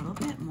a little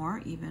bit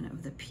more even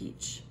of the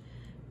peach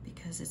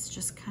because it's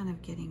just kind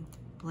of getting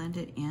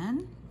blended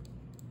in.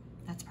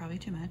 That's probably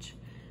too much.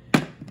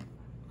 Let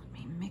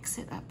me mix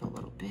it up a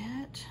little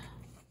bit.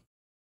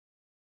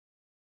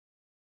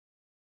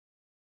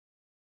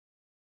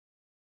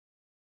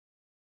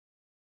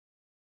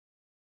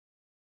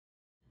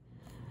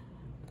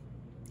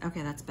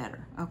 Okay, that's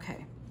better.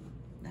 Okay,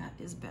 that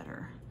is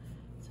better.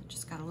 So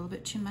just got a little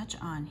bit too much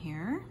on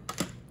here.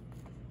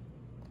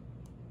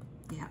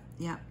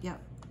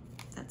 Yep.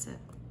 That's it.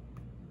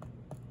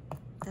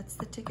 That's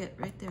the ticket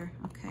right there.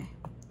 Okay.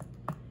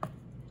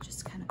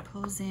 Just kind of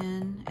pulls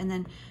in, and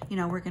then, you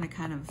know, we're going to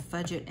kind of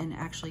fudge it and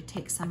actually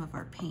take some of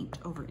our paint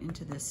over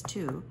into this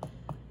too,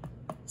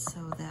 so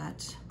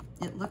that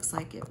it looks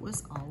like it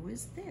was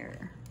always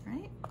there,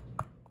 right?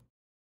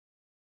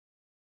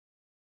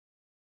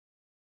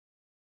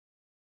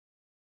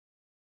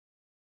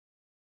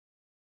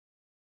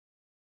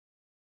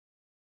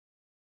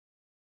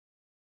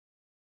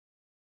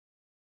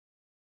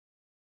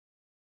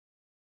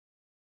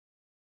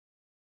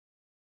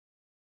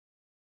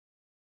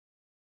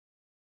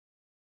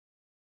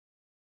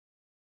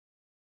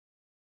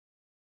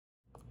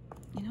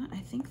 You know what? I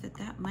think that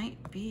that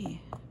might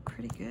be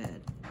pretty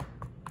good.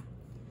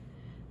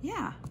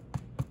 Yeah.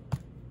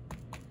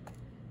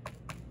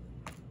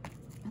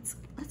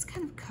 Let's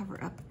kind of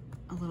cover up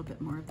a little bit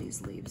more of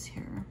these leaves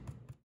here.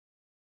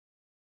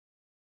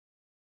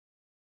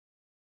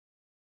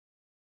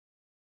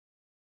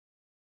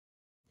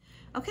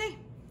 Okay,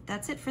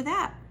 that's it for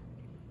that.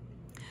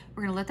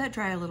 We're gonna let that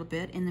dry a little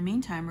bit. In the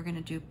meantime, we're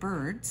gonna do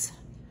birds.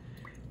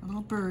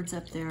 Little birds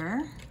up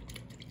there.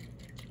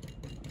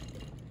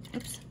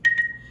 Oops.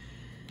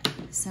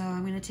 So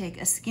I'm gonna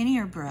take a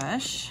skinnier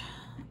brush,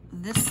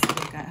 this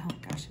little guy, oh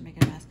gosh, I'm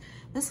making a mess.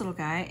 This little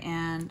guy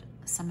and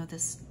some of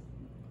this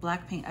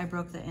black paint. I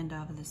broke the end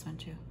off of this one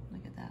too.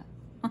 Look at that.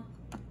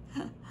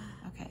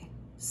 Okay,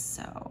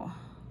 so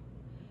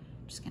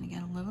I'm just gonna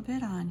get a little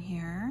bit on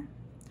here.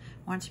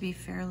 I want it to be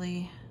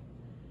fairly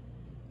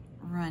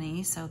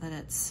runny so that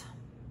it's,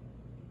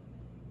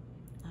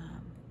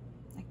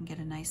 I can get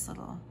a nice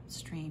little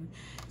stream.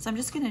 So I'm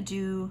just gonna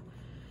do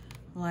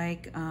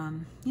like,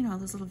 you know,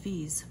 those little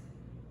V's.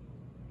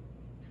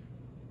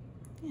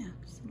 Yeah,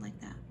 just like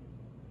that.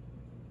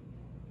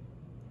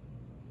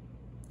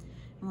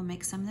 And we'll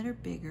make some that are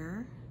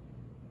bigger,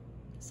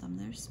 some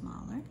that are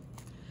smaller.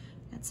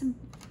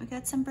 We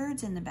got some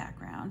birds in the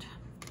background.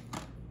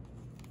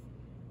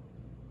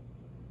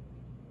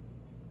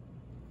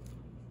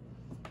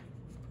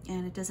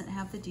 And it doesn't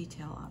have the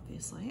detail,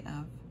 obviously,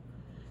 of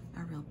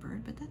a real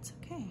bird, but that's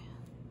okay.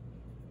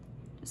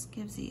 Just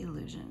gives the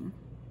illusion.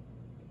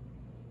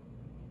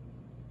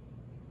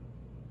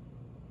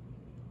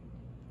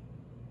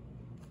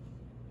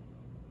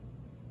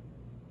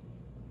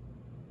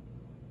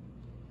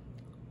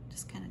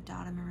 Just kind of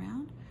dot them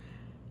around.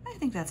 I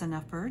think that's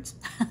enough birds.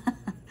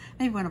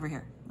 Maybe one over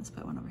here. Let's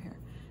put one over here.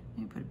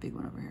 Maybe put a big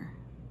one over here.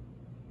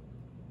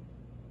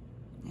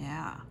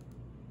 Yeah.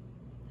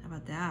 How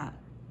about that?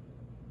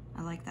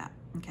 I like that.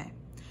 Okay.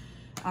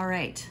 All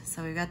right.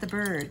 So we've got the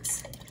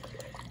birds.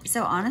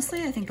 So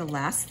honestly, I think the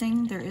last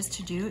thing there is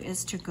to do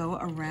is to go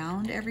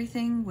around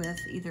everything with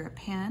either a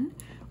pen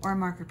or a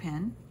marker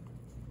pen.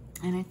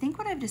 And I think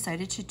what I've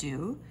decided to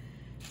do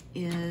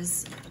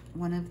is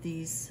one of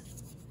these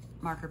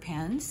marker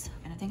pens.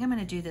 And I think I'm going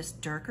to do this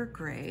darker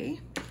gray.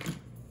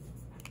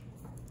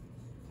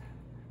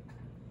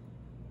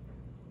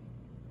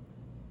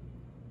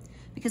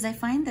 Because I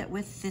find that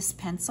with this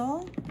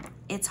pencil,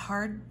 it's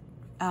hard,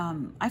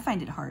 I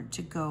find it hard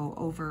to go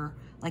over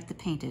like the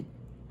painted.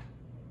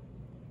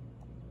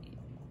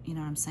 You know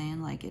what I'm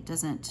saying? Like it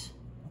doesn't,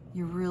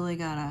 you really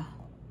gotta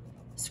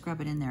scrub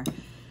it in there.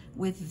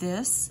 With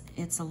this,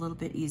 it's a little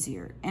bit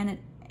easier. And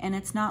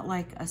it's not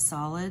like a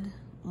solid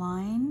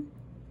line.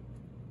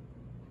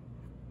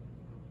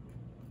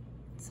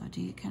 So do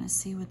you kind of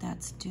see what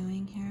that's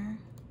doing here?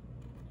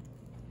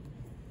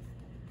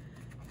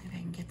 Maybe I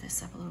can get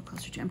this up a little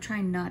closer to you. I'm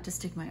trying not to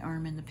stick my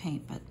arm in the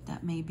paint, but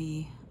that may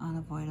be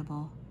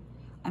unavoidable.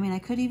 I mean, I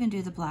could even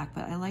do the black,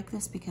 but I like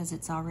this because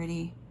it's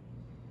already,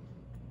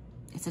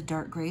 it's a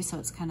dark gray, so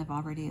it's kind of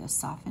already a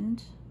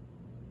softened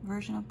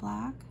version of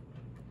black.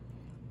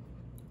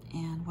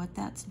 And what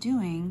that's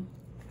doing,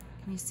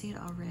 can you see it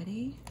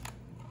already?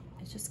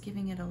 It's just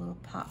giving it a little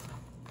pop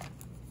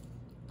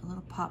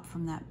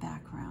from that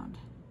background.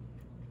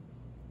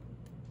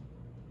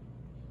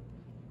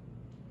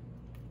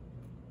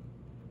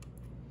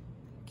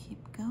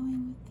 Keep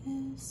going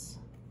with this.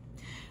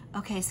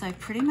 Okay, so I've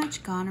pretty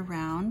much gone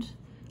around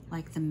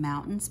like the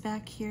mountains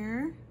back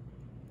here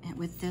and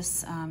with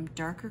this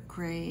darker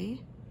gray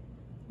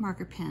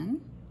marker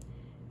pen,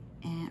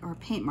 or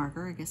paint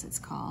marker, I guess it's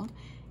called.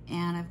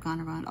 And I've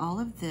gone around all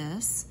of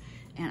this,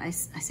 and I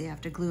say I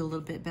have to glue a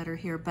little bit better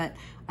here, but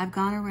I've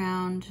gone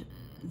around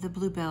the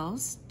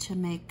bluebells to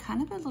make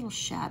kind of a little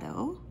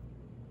shadow.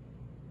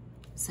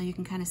 So you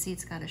can kind of see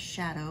it's got a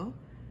shadow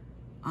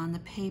on the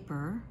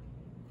paper.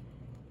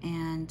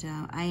 And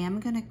I am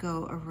gonna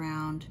go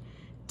around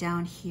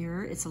down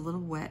here. It's a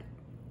little wet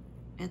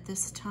at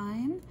this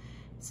time,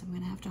 so I'm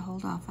gonna have to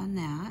hold off on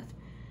that.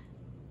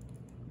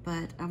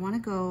 But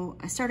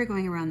I started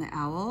going around the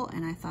owl,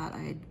 and I thought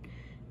I'd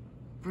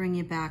bring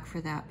you back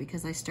for that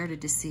because I started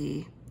to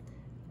see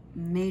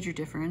major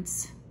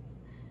difference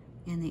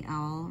in the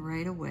owl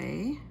right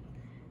away.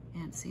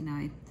 And see,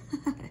 now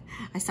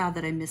I saw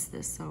that I missed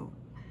this, so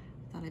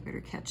I thought I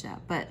better catch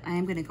that. But I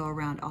am gonna go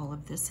around all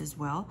of this as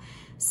well.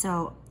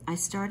 So I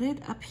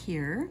started up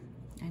here.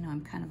 I know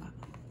I'm kind of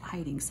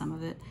hiding some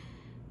of it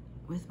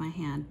with my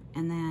hand.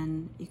 And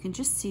then you can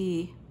just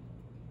see,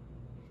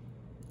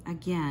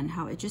 again,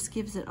 how it just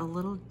gives it a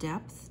little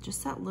depth,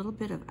 just that little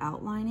bit of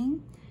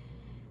outlining.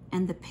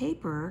 And the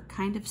paper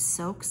kind of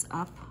soaks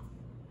up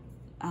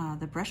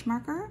the brush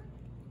marker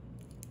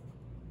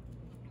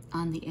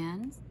on the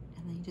ends.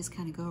 And then you just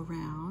kind of go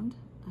around,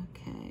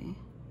 okay.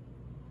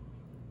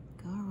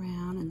 Go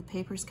around, and the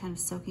paper's kind of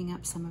soaking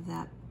up some of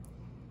that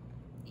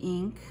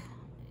ink.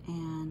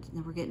 And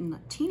then we're getting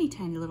a teeny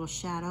tiny little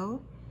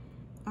shadow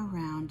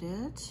around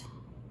it.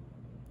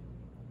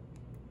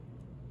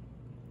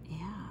 Yeah,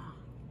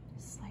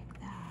 just like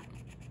that.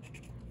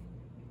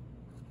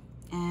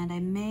 And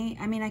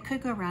I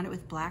could go around it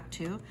with black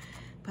too,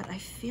 but I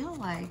feel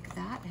like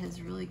that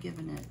has really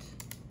given it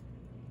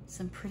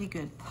some pretty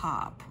good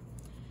pop.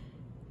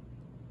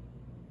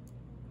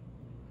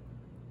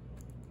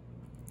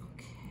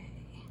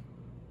 Okay.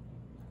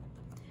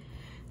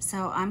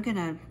 So I'm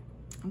gonna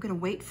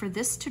wait for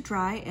this to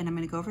dry, and I'm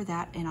gonna go over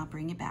that, and I'll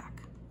bring you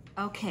back.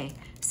 Okay,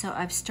 so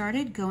I've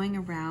started going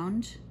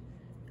around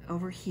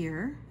over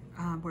here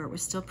where it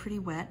was still pretty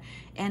wet,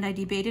 and I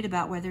debated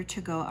about whether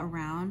to go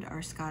around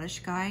our Scottish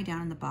guy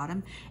down in the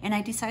bottom, and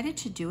I decided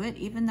to do it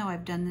even though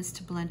I've done this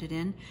to blend it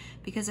in,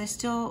 because I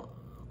still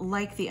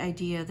like the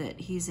idea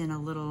that he's in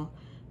a little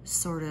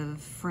sort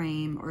of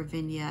frame or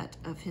vignette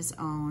of his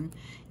own,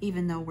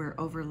 even though we're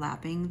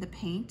overlapping the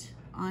paint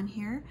on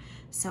here.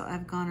 So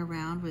I've gone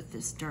around with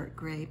this dark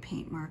gray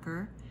paint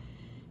marker,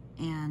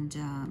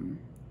 And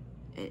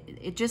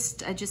I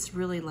just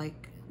really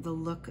like the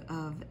look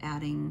of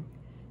adding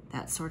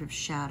that sort of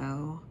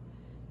shadow.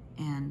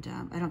 And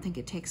I don't think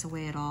it takes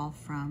away at all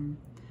from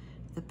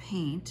the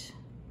paint.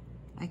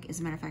 As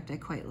a matter of fact, I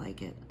quite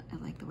like it. I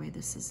like the way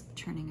this is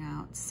turning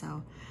out.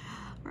 So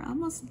we're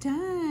almost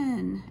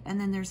done. And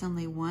then there's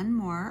only one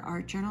more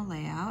art journal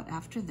layout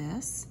after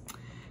this,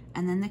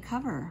 and then the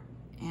cover.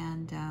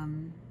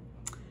 And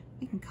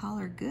we can call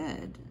her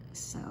good.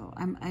 So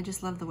I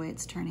just love the way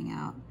it's turning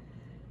out.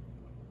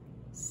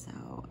 So,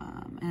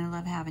 and I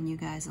love having you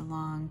guys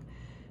along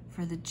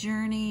for the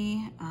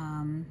journey.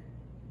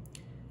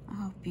 I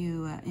hope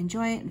you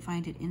enjoy it and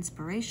find it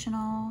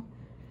inspirational.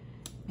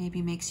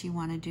 Maybe makes you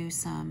want to do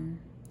some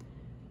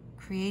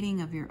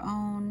creating of your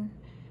own.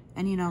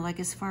 And you know, like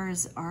as far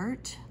as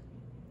art,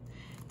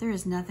 there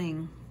is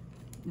nothing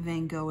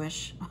Van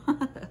Gogh-ish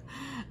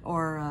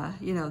or,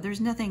 you know,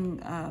 there's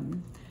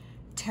nothing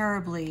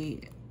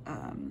terribly,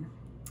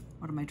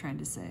 what am I trying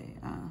to say?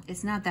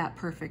 It's not that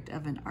perfect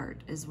of an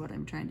art is what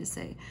I'm trying to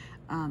say.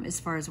 As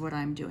far as what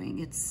I'm doing,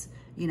 it's,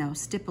 you know,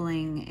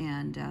 stippling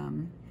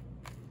and,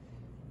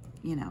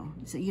 you know,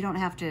 so you don't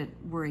have to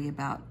worry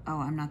about, oh,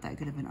 I'm not that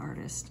good of an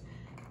artist.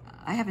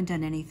 I haven't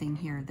done anything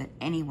here that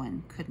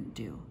anyone couldn't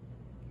do.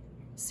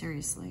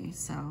 Seriously,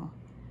 so,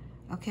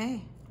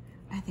 okay.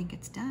 I think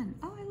it's done.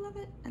 Oh, I love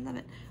it, I love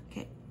it.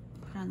 Okay,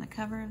 put on the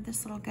cover of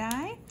this little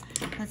guy.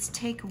 Let's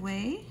take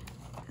away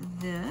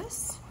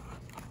this.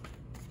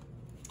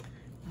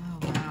 Oh,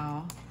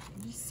 wow,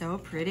 she's so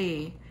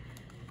pretty.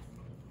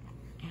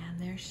 And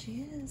there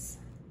she is.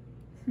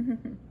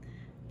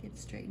 Get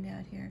straightened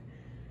out here.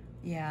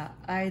 Yeah,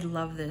 I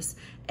love this.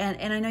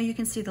 And I know you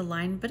can see the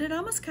line, but it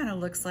almost kind of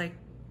looks like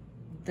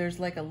there's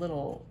like a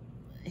little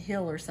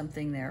hill or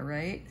something there,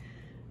 right?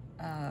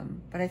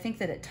 But I think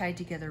that it tied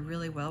together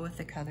really well with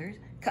the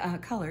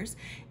colors.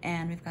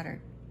 And we've got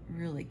our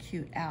really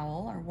cute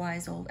owl, our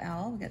wise old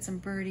owl. We got some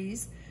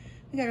birdies.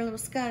 We got our little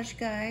Scottish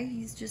guy.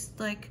 He's just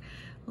like,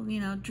 you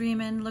know,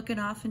 dreaming, looking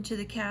off into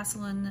the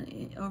castle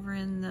and over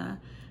in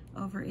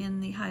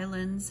the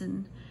Highlands,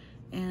 and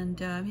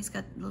he's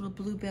got little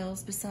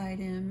bluebells beside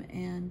him,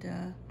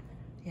 and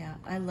yeah,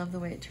 I love the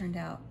way it turned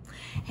out.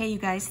 Hey, you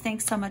guys,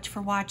 thanks so much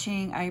for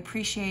watching. I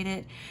appreciate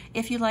it.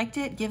 If you liked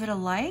it, give it a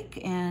like,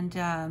 and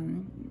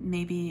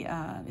maybe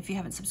if you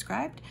haven't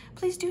subscribed,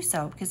 please do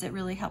so, because it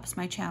really helps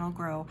my channel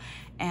grow.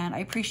 And I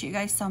appreciate you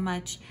guys so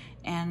much,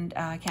 and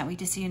I can't wait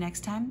to see you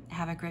next time.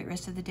 Have a great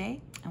rest of the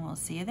day, and we'll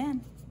see you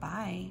then.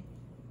 Bye.